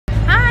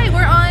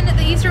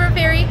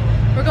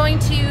We're going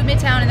to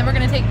Midtown, and then we're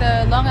going to take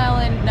the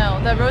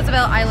the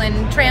Roosevelt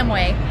Island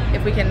Tramway,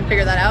 if we can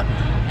figure that out.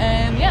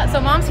 And yeah,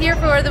 so Mom's here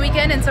for the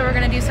weekend, and so we're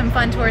going to do some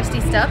fun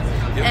touristy stuff.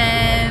 Yep.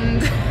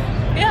 And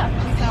yeah,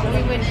 so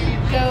we would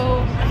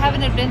go have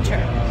an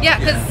adventure. Yeah,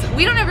 because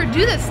we don't ever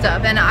do this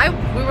stuff, and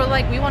we were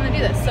like, we want to do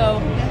this, so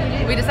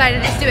we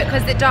decided to just do it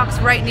because it docks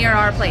right near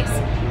our place.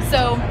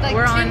 So like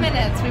we're 2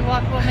 minutes. We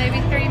walked, well, maybe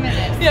 3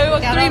 minutes. Yeah, we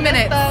walked 3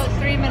 minutes. Boat,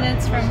 3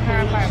 minutes from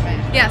her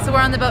apartment. Yeah, so we're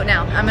on the boat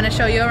now. I'm going to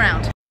show you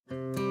around.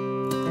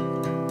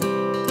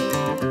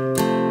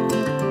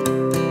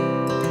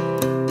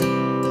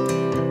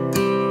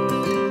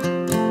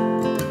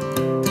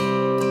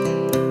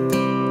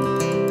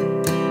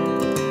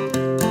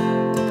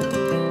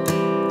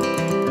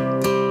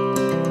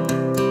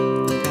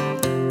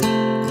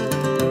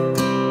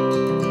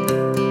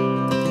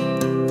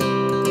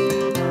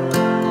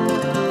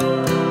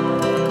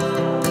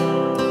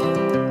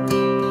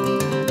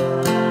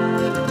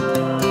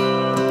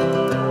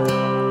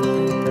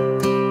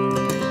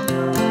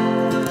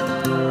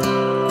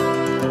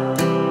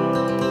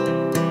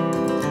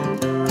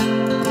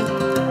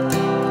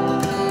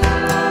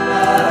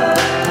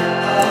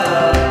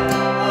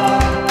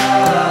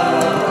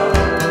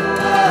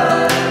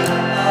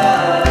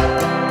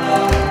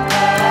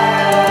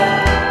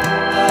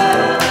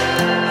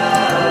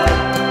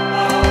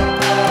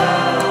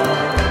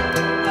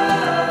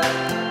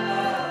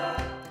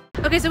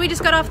 Okay, so we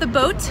just got off the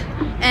boat,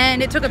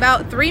 and it took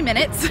about 3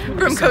 minutes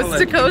from coast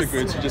to coast.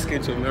 You just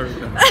came to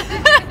America.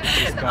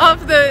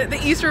 Off the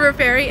East River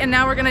Ferry, and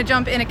now we're gonna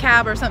jump in a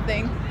cab or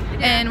something,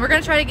 and we're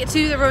gonna try to get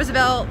to the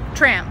Roosevelt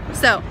tram.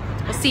 So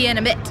we'll see you in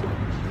a bit.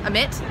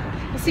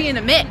 We'll see you in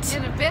a bit.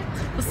 In a bit.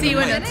 We'll see you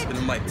in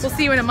a mite. We'll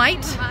see you in a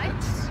mite.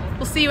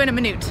 We'll see you in a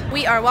minute.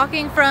 We are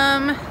walking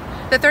from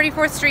the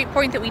 34th Street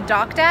point that we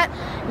docked at.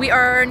 We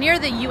are near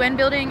the UN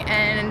building,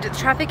 and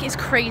traffic is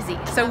crazy.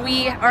 So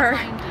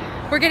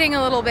we're getting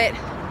a little bit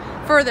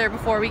further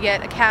before we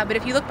get a cab, but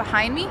if you look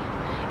behind me,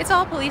 it's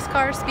all police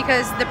cars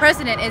because the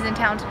president is in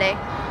town today,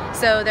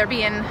 so they're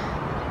being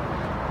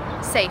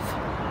safe.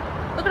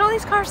 Look at all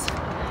these cars.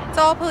 It's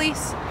all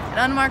police and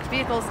unmarked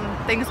vehicles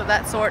and things of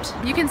that sort.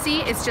 You can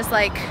see it's just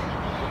like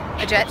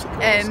a jet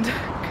and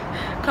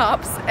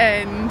cops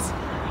and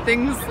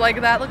things like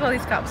that. Look at all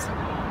these cops.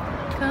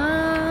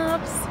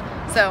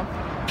 So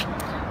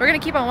we're gonna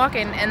keep on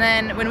walking, and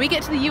then when we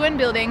get to the UN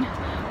building,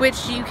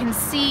 which you can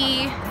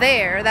see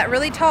there, that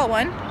really tall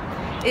one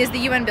is the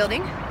UN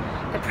building.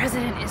 The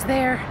president is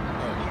there,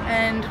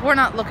 and we're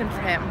not looking for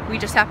him. We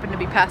just happen to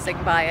be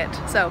passing by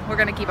it. So we're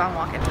gonna keep on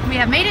walking. We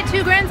have made it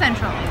to Grand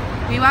Central.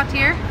 We walked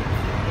here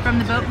from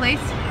the boat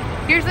place.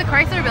 Here's the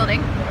Chrysler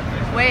building,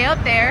 way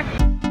up there.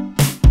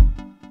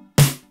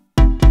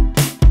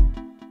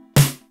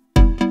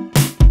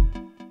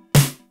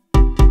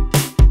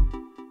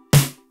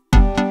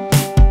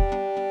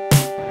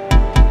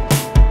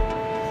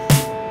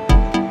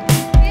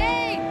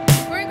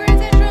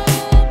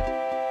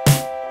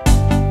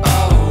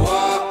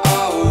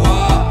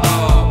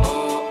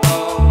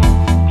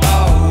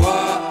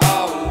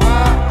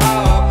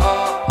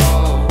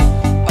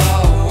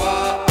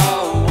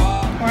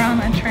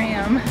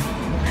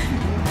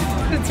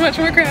 It's much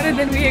more crowded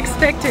than we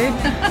expected.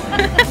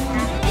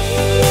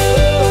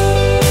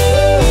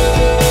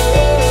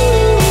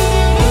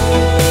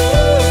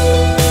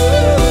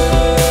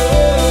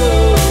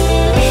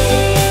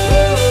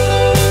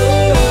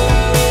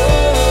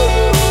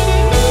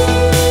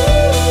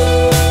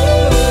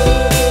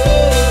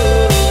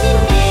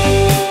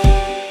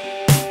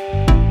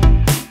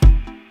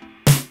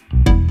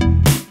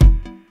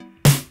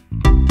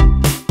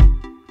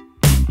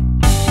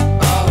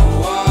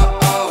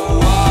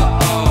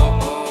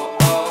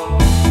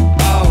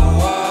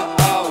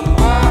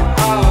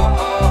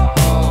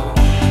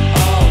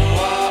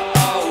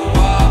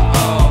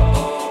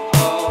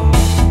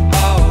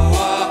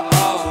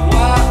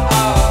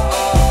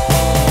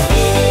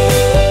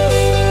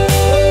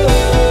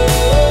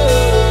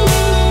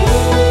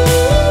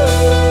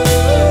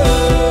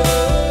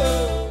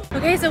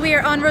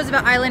 On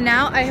Roosevelt Island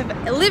now. I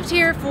have lived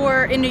here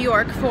in New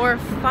York for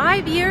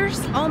 5 years,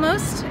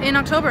 almost, in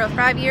October of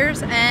 5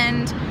 years,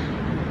 and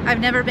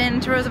I've never been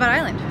to Roosevelt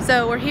Island.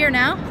 So we're here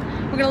now.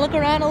 We're gonna look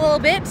around a little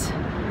bit.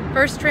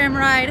 First tram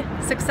ride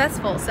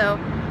successful, so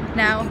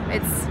now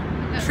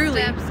it's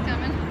truly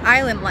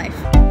island life.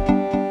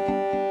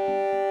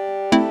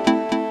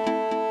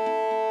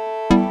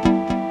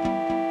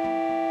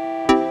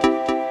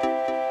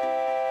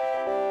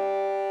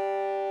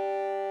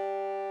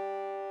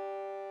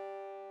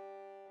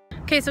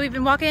 Okay, so we've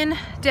been walking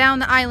down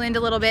the island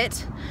a little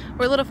bit.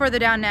 We're a little further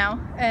down now,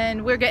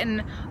 and we're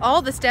getting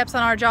all the steps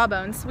on our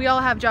jawbones. We all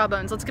have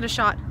jawbones. Let's get a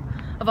shot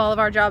of all of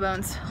our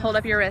jawbones. Hold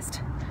up your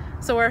wrist.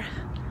 So we're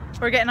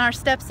getting our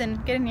steps in.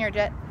 Get in here,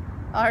 Jet.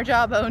 Our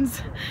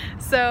jawbones.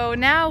 So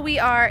now we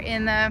are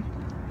in the,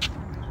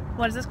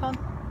 what is this called?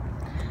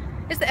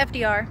 It's the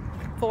FDR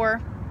 4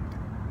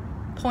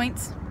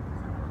 Points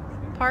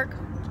Park.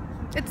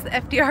 It's the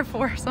FDR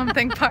 4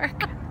 something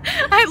park.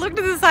 I looked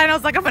at the sign, I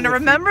was like, I'm gonna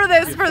remember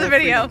this for the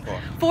video.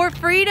 For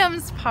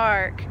Freedoms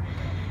Park.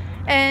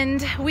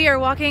 And we are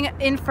walking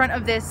in front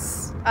of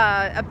this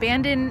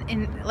abandoned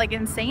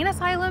insane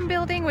asylum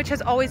building, which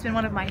has always been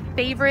one of my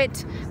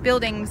favorite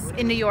buildings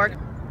in New York.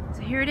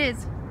 So here it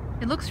is.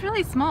 It looks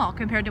really small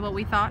compared to what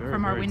we thought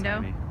from our window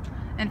tiny.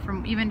 And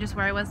from even just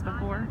where I was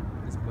before.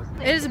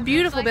 It is a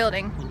beautiful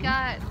building.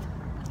 Got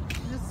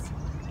this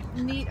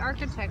neat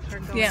architecture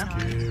going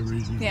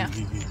on. Yeah.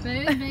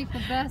 They would make the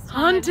best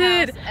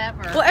haunted house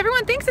ever. Well,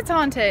 everyone thinks it's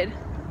haunted.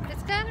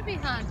 It's gotta be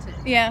haunted.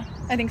 Yeah,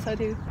 I think so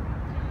too.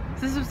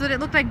 So this was what it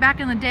looked like back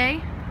in the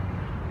day.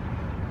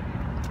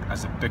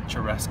 As a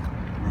picturesque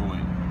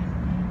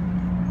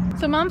ruin.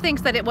 So Mom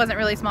thinks that it wasn't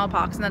really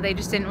smallpox and that they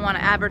just didn't want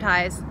to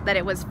advertise that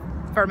it was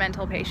for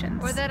mental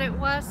patients. Or that it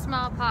was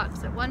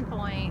smallpox at one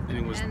point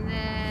and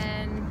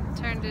then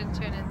turned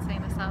into an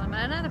insane asylum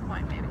at another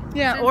point, maybe.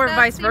 Yeah, Since or that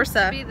vice seems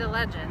versa. To be the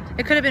legend.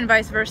 It could have been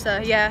vice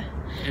versa, yeah.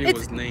 And it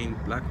was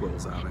named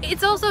Blackwell's Island.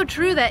 It's also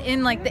true that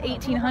in like the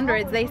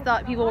 1800s, they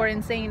thought people were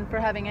insane for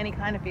having any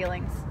kind of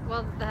feelings.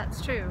 Well,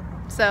 that's true.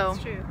 So,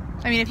 that's true.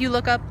 I mean, if you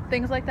look up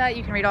things like that,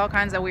 you can read all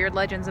kinds of weird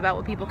legends about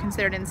what people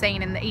considered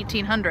insane in the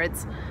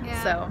 1800s.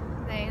 Yeah, so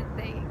they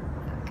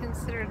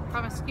considered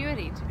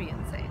promiscuity to be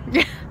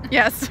insane.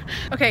 Yes.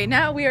 Okay,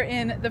 now we are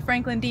in the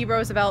Franklin D.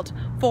 Roosevelt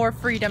For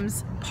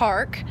Freedoms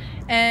Park,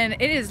 and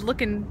it is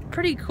looking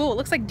pretty cool. It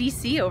looks like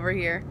DC over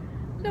here.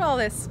 Look at all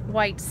this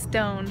white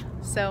stone.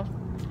 So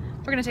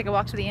we're gonna take a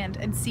walk to the end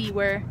and see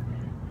where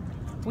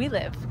we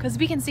live, because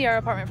we can see our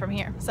apartment from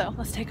here. So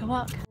let's take a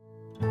walk.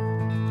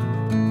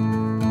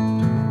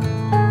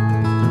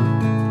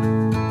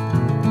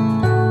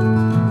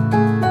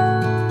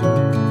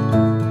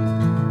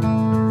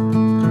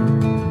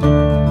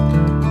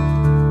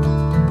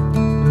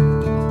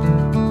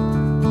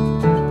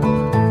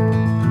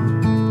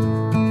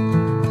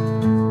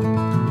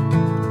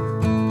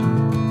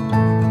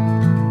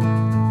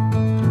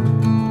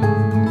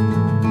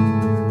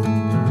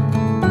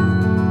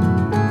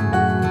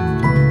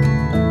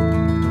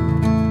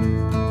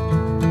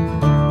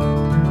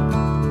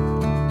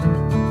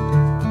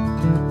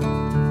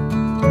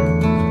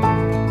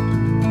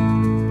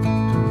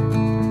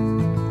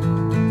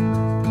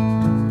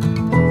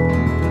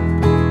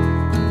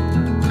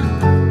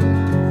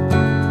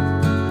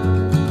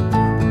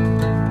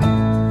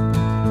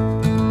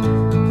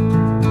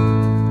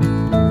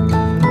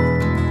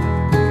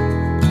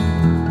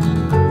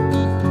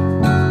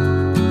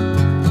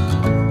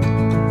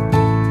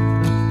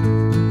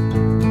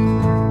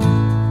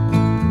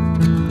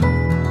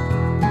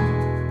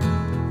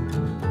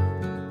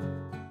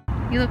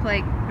 You look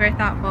like very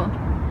thoughtful.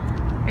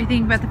 Are you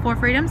thinking about the 4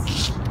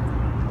 freedoms?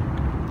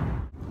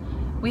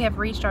 We have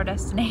reached our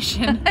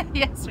destination.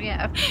 Yes, we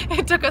have.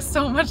 It took us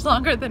so much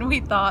longer than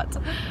we thought.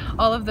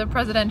 All of the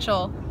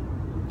presidential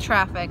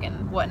traffic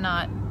and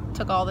whatnot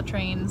took all the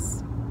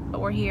trains,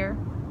 but we're here.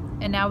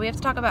 And now we have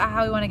to talk about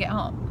how we want to get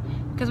home.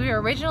 Because we were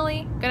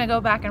originally gonna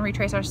go back and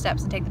retrace our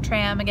steps and take the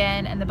tram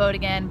again and the boat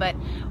again, but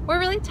we're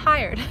really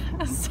tired.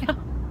 So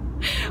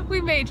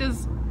we may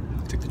just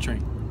take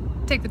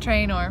the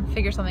train or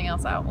figure something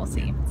else out. We'll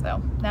see.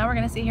 So now we're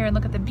gonna sit here and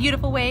look at the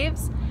beautiful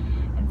waves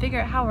and figure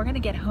out how we're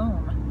gonna get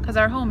home, because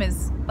our home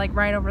is like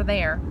right over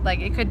there. Like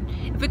it could,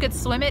 if we could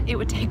swim it, it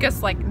would take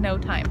us like no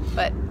time,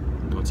 but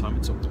No time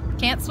at all.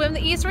 Can't swim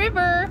the East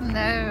River.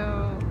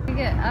 No. We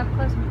get up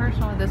close and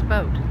personal with this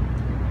boat.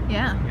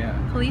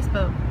 Yeah. Police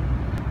boat.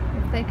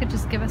 If they could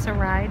just give us a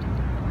ride,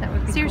 that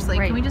would be Seriously,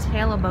 great. Can we just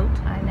hail a boat?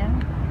 I know.